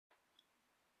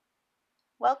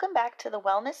Welcome back to the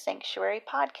Wellness Sanctuary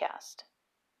podcast.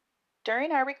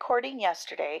 During our recording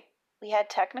yesterday, we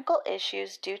had technical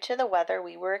issues due to the weather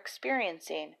we were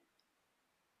experiencing.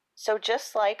 So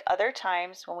just like other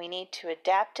times when we need to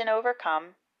adapt and overcome,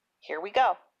 here we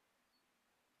go.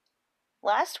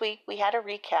 Last week we had a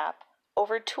recap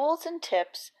over tools and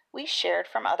tips we shared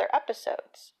from other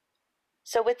episodes.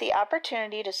 So with the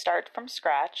opportunity to start from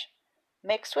scratch,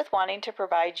 mixed with wanting to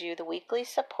provide you the weekly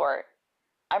support,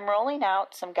 I'm rolling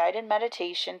out some guided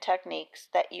meditation techniques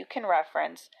that you can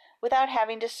reference without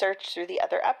having to search through the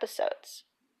other episodes.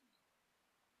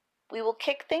 We will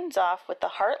kick things off with the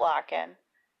heart lock-in,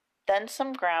 then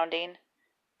some grounding,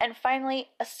 and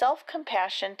finally a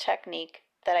self-compassion technique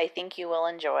that I think you will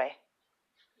enjoy.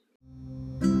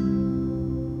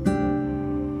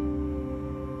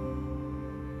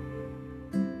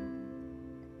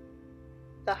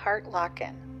 The heart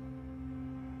lock-in.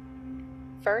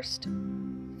 First,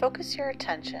 focus your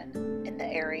attention in the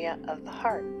area of the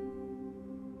heart.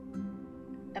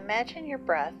 Imagine your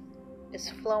breath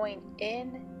is flowing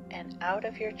in and out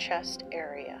of your chest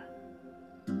area,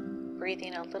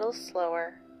 breathing a little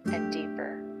slower and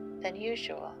deeper than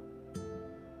usual.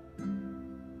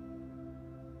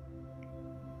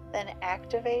 Then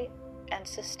activate and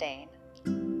sustain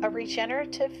a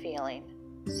regenerative feeling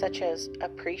such as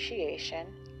appreciation,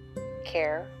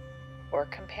 care, or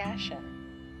compassion.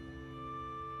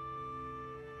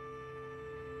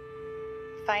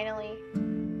 Finally,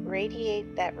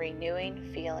 radiate that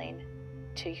renewing feeling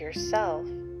to yourself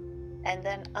and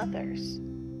then others.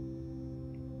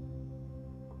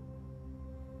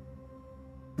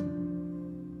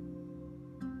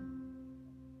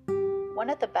 One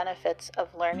of the benefits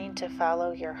of learning to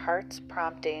follow your heart's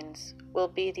promptings will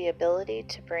be the ability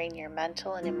to bring your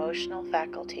mental and emotional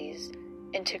faculties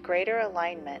into greater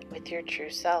alignment with your true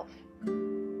self.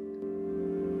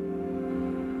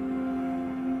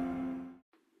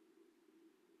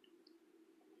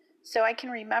 So I can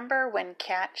remember when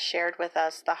Kat shared with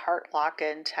us the heart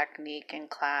lock-in technique in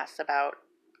class about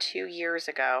 2 years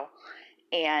ago,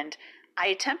 and I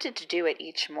attempted to do it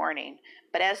each morning,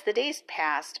 but as the days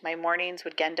passed, my mornings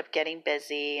would end up getting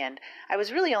busy, and I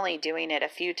was really only doing it a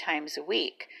few times a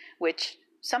week, which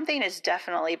something is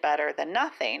definitely better than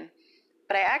nothing,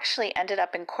 but I actually ended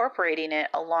up incorporating it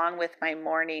along with my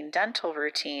morning dental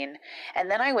routine, and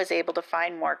then I was able to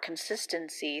find more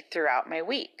consistency throughout my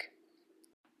week.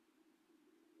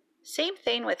 Same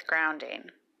thing with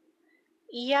grounding.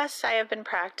 Yes, I have been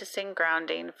practicing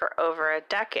grounding for over a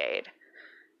decade,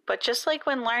 but just like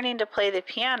when learning to play the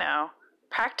piano,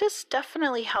 practice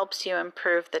definitely helps you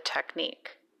improve the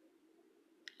technique.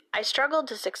 I struggled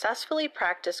to successfully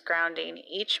practice grounding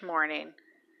each morning.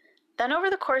 Then over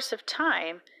the course of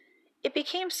time, it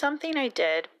became something I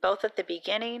did both at the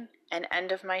beginning and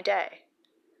end of my day.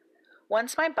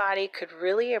 Once my body could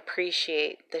really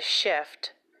appreciate the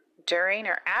shift during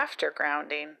or after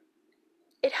grounding,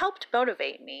 it helped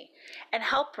motivate me and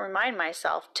help remind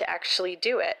myself to actually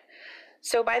do it.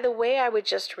 So by the way I would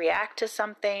just react to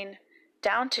something,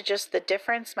 down to just the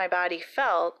difference my body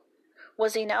felt,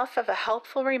 was enough of a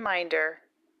helpful reminder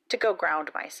to go ground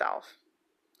myself.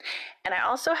 And I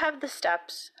also have the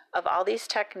steps of all these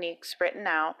techniques written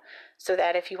out so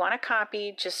that if you want a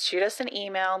copy, just shoot us an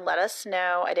email and let us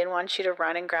know. I didn't want you to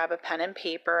run and grab a pen and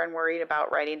paper and worry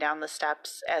about writing down the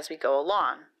steps as we go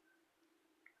along.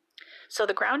 So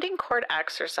the grounding cord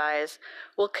exercise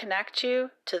will connect you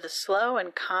to the slow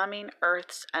and calming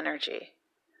Earth's energy,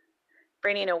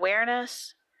 bringing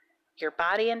awareness, your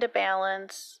body into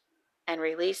balance, and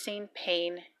releasing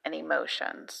pain and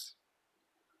emotions.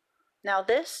 Now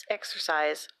this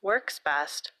exercise works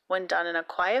best when done in a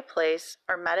quiet place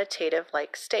or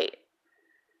meditative-like state,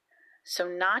 so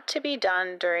not to be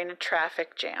done during a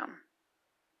traffic jam.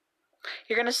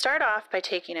 You're going to start off by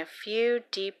taking a few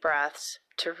deep breaths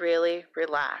to really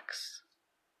relax.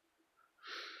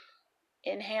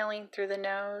 Inhaling through the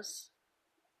nose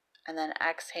and then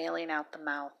exhaling out the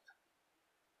mouth.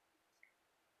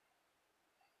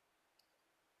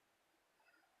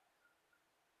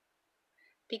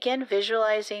 Begin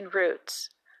visualizing roots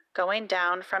going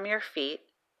down from your feet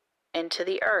into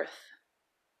the earth,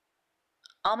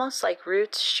 almost like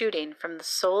roots shooting from the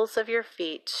soles of your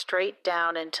feet straight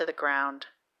down into the ground.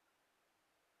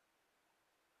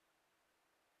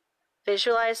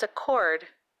 Visualize a cord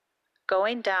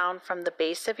going down from the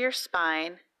base of your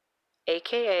spine,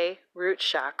 aka root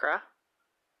chakra,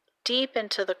 deep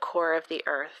into the core of the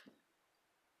earth.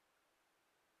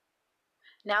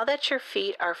 Now that your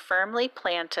feet are firmly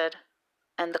planted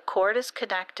and the cord is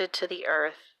connected to the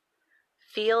earth,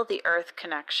 feel the earth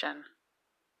connection.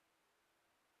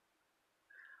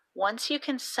 Once you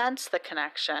can sense the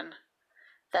connection,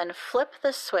 then flip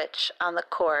the switch on the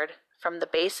cord from the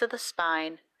base of the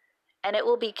spine, and it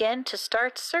will begin to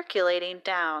start circulating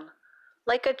down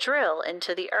like a drill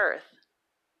into the earth.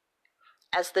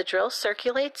 As the drill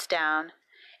circulates down,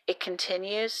 it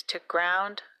continues to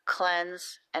ground,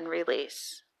 cleanse, and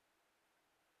release.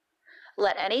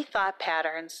 Let any thought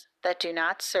patterns that do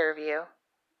not serve you,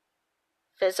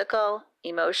 physical,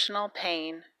 emotional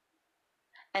pain,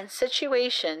 and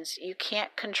situations you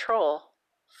can't control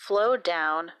flow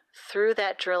down through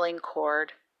that drilling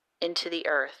cord into the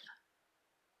earth.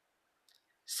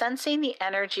 Sensing the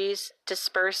energies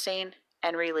dispersing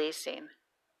and releasing.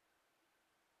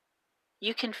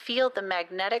 You can feel the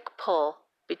magnetic pull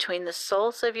between the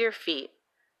soles of your feet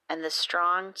and the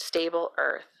strong, stable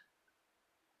earth.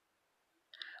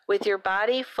 With your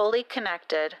body fully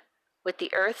connected with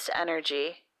the earth's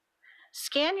energy,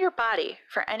 scan your body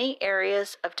for any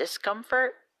areas of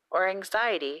discomfort or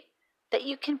anxiety that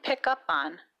you can pick up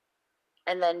on,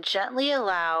 and then gently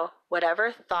allow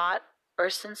whatever thought or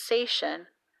sensation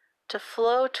to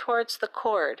flow towards the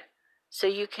cord so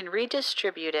you can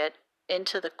redistribute it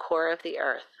into the core of the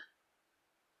earth.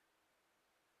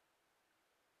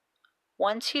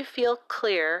 Once you feel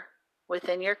clear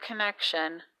within your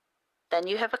connection, then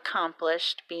you have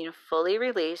accomplished being fully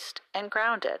released and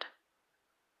grounded.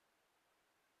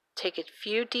 Take a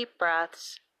few deep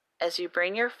breaths as you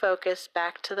bring your focus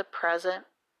back to the present,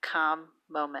 calm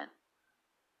moment.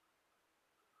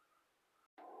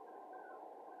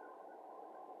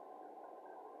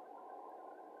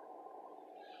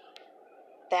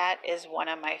 That is one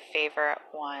of my favorite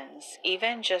ones.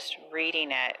 Even just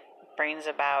reading it brings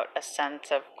about a sense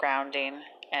of grounding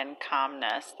and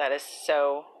calmness that is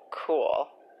so cool.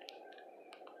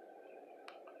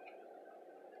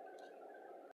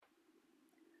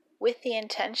 With the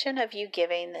intention of you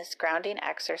giving this grounding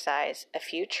exercise a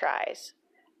few tries,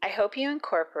 I hope you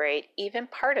incorporate even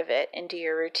part of it into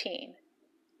your routine.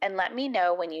 And let me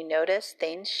know when you notice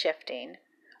things shifting,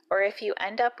 or if you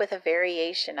end up with a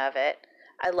variation of it.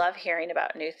 I love hearing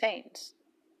about new things.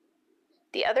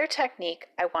 The other technique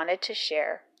I wanted to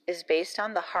share is based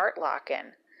on the heart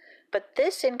lock-in, but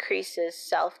this increases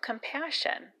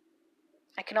self-compassion.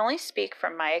 I can only speak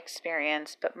from my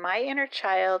experience, but my inner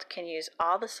child can use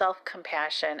all the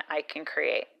self-compassion I can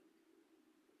create.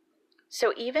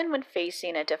 So even when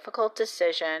facing a difficult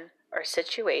decision or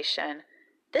situation,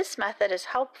 this method is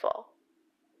helpful.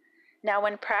 Now,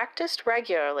 when practiced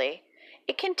regularly,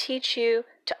 it can teach you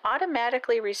to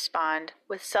automatically respond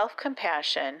with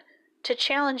self-compassion to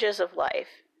challenges of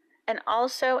life and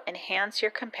also enhance your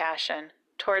compassion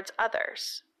towards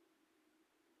others.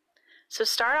 So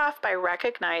start off by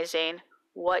recognizing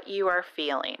what you are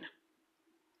feeling.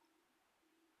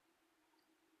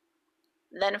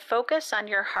 Then focus on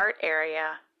your heart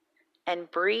area and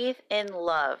breathe in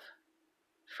love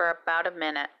for about a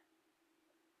minute.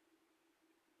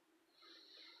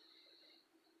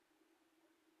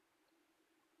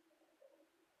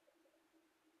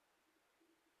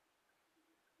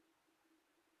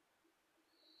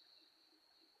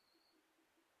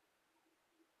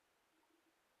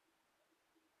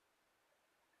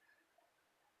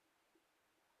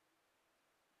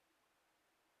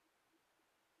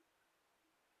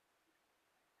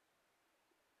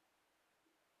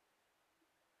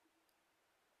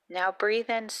 Now breathe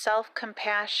in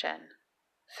self-compassion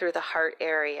through the heart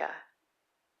area,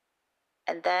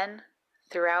 and then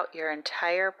throughout your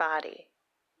entire body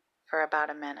for about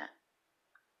a minute.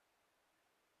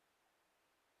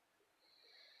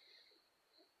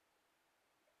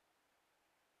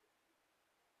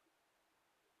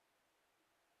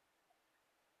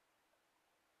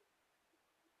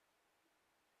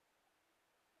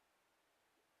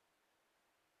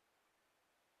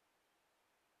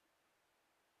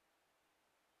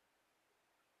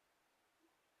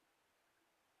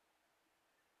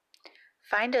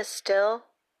 Find a still,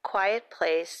 quiet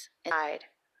place inside.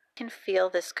 You can feel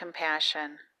this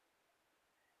compassion.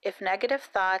 If negative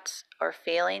thoughts or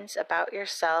feelings about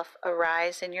yourself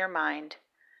arise in your mind,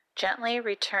 gently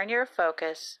return your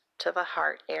focus to the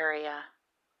heart area.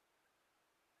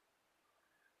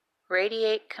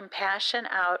 Radiate compassion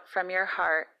out from your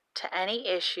heart to any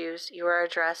issues you are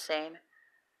addressing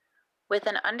with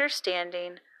an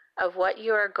understanding of what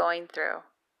you are going through.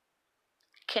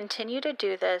 Continue to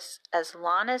do this as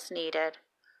long as needed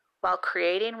while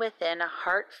creating within a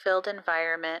heart-filled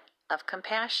environment of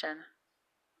compassion.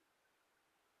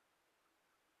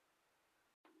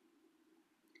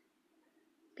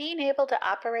 Being able to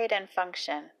operate and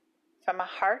function from a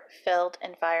heart-filled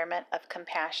environment of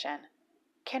compassion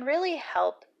can really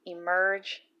help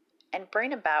emerge and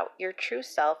bring about your true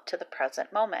self to the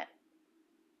present moment.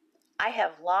 I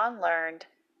have long learned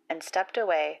and stepped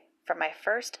away from my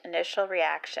first initial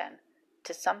reaction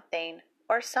to something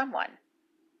or someone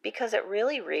because it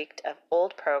really reeked of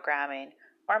old programming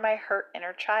or my hurt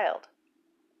inner child.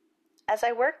 As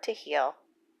I worked to heal,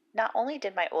 not only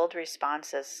did my old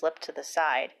responses slip to the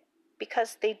side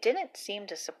because they didn't seem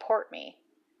to support me,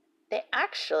 they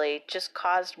actually just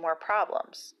caused more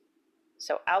problems.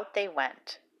 So out they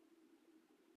went.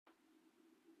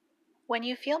 When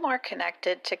you feel more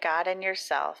connected to God and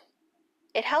yourself,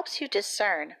 it helps you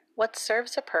discern what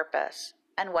serves a purpose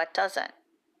and what doesn't.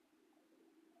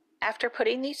 After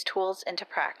putting these tools into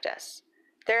practice,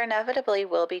 there inevitably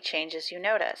will be changes you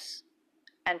notice.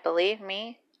 And believe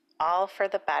me, all for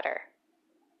the better.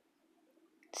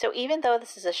 So even though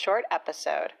this is a short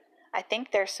episode, I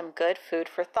think there's some good food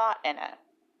for thought in it.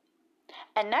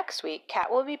 And next week,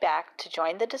 Kat will be back to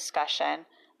join the discussion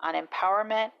on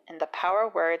empowerment and the power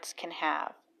words can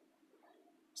have.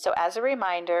 So as a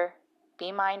reminder,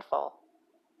 be mindful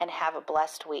and have a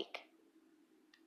blessed week.